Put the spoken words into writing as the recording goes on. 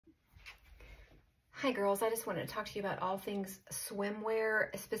Hi girls, I just wanted to talk to you about all things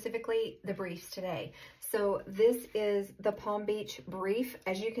swimwear, specifically the briefs today. So this is the Palm Beach brief.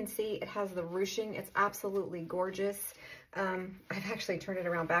 As you can see, it has the ruching. It's absolutely gorgeous. I've actually turned it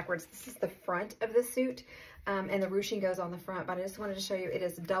around backwards. This is the front of the suit, and the ruching goes on the front, but I just wanted to show you it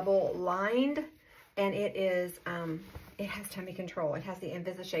is double lined, and it is, it has tummy control. It has the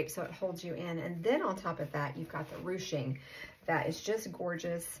Invisishape, so it holds you in. And then on top of that, you've got the ruching. That is just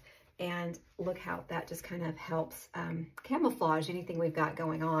gorgeous. And look how that just kind of helps camouflage anything we've got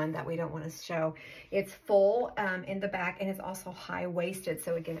going on that we don't want to show. It's full in the back, and it's also high-waisted.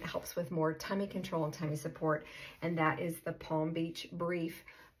 So again, it helps with more tummy control and tummy support. And that is the Palm Beach brief.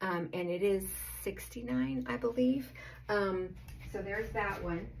 And it is $69, I believe. So there's that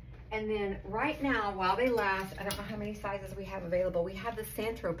one. And then right now, while they last, I don't know how many sizes we have available. We have the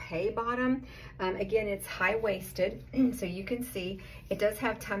Saint-Tropez bottom. Again, it's high-waisted, so you can see it does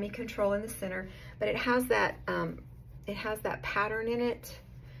have tummy control in the center, but it has that pattern in it.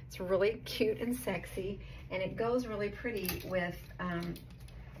 It's really cute and sexy, and it goes really pretty with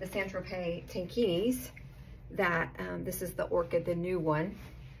the Saint-Tropez tankinis. This is the Orchid, the new one.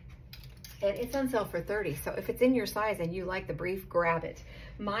 And it's on sale for $30. So if it's in your size and you like the brief, grab it.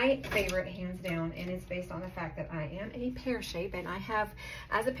 My favorite, hands down, and it's based on the fact that I am a pear shape, and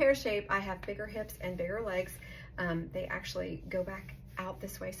as a pear shape, I have bigger hips and bigger legs. They actually go back out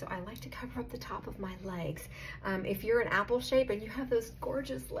this way, so I like to cover up the top of my legs. If you're an apple shape and you have those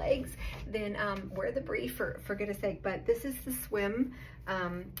gorgeous legs, then wear the brief for goodness sake. But this is the swim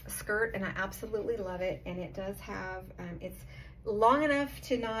skirt, and I absolutely love it. And it does have, it's long enough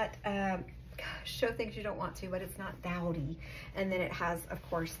to not show things you don't want to, but it's not dowdy. And then it has, of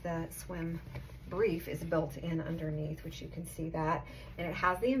course, the swim brief is built in underneath, which you can see that. And it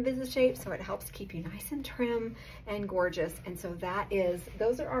has the Invisishape, so it helps keep you nice and trim and gorgeous. And so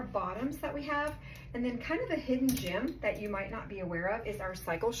those are our bottoms that we have. And then kind of a hidden gem that you might not be aware of is our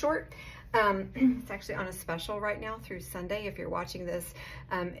cycle short. It's actually on a special right now through Sunday. If you're watching this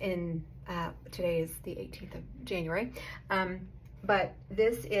today is the 18th of January. But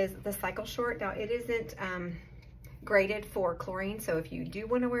this is the cycle short. Now it isn't graded for chlorine, so if you do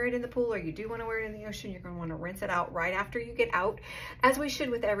want to wear it in the pool or you do want to wear it in the ocean, you're going to want to rinse it out right after you get out, as we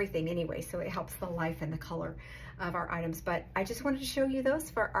should with everything anyway. So it helps the life and the color of our items. But I just wanted to show you those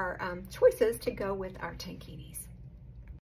for our choices to go with our tankinis.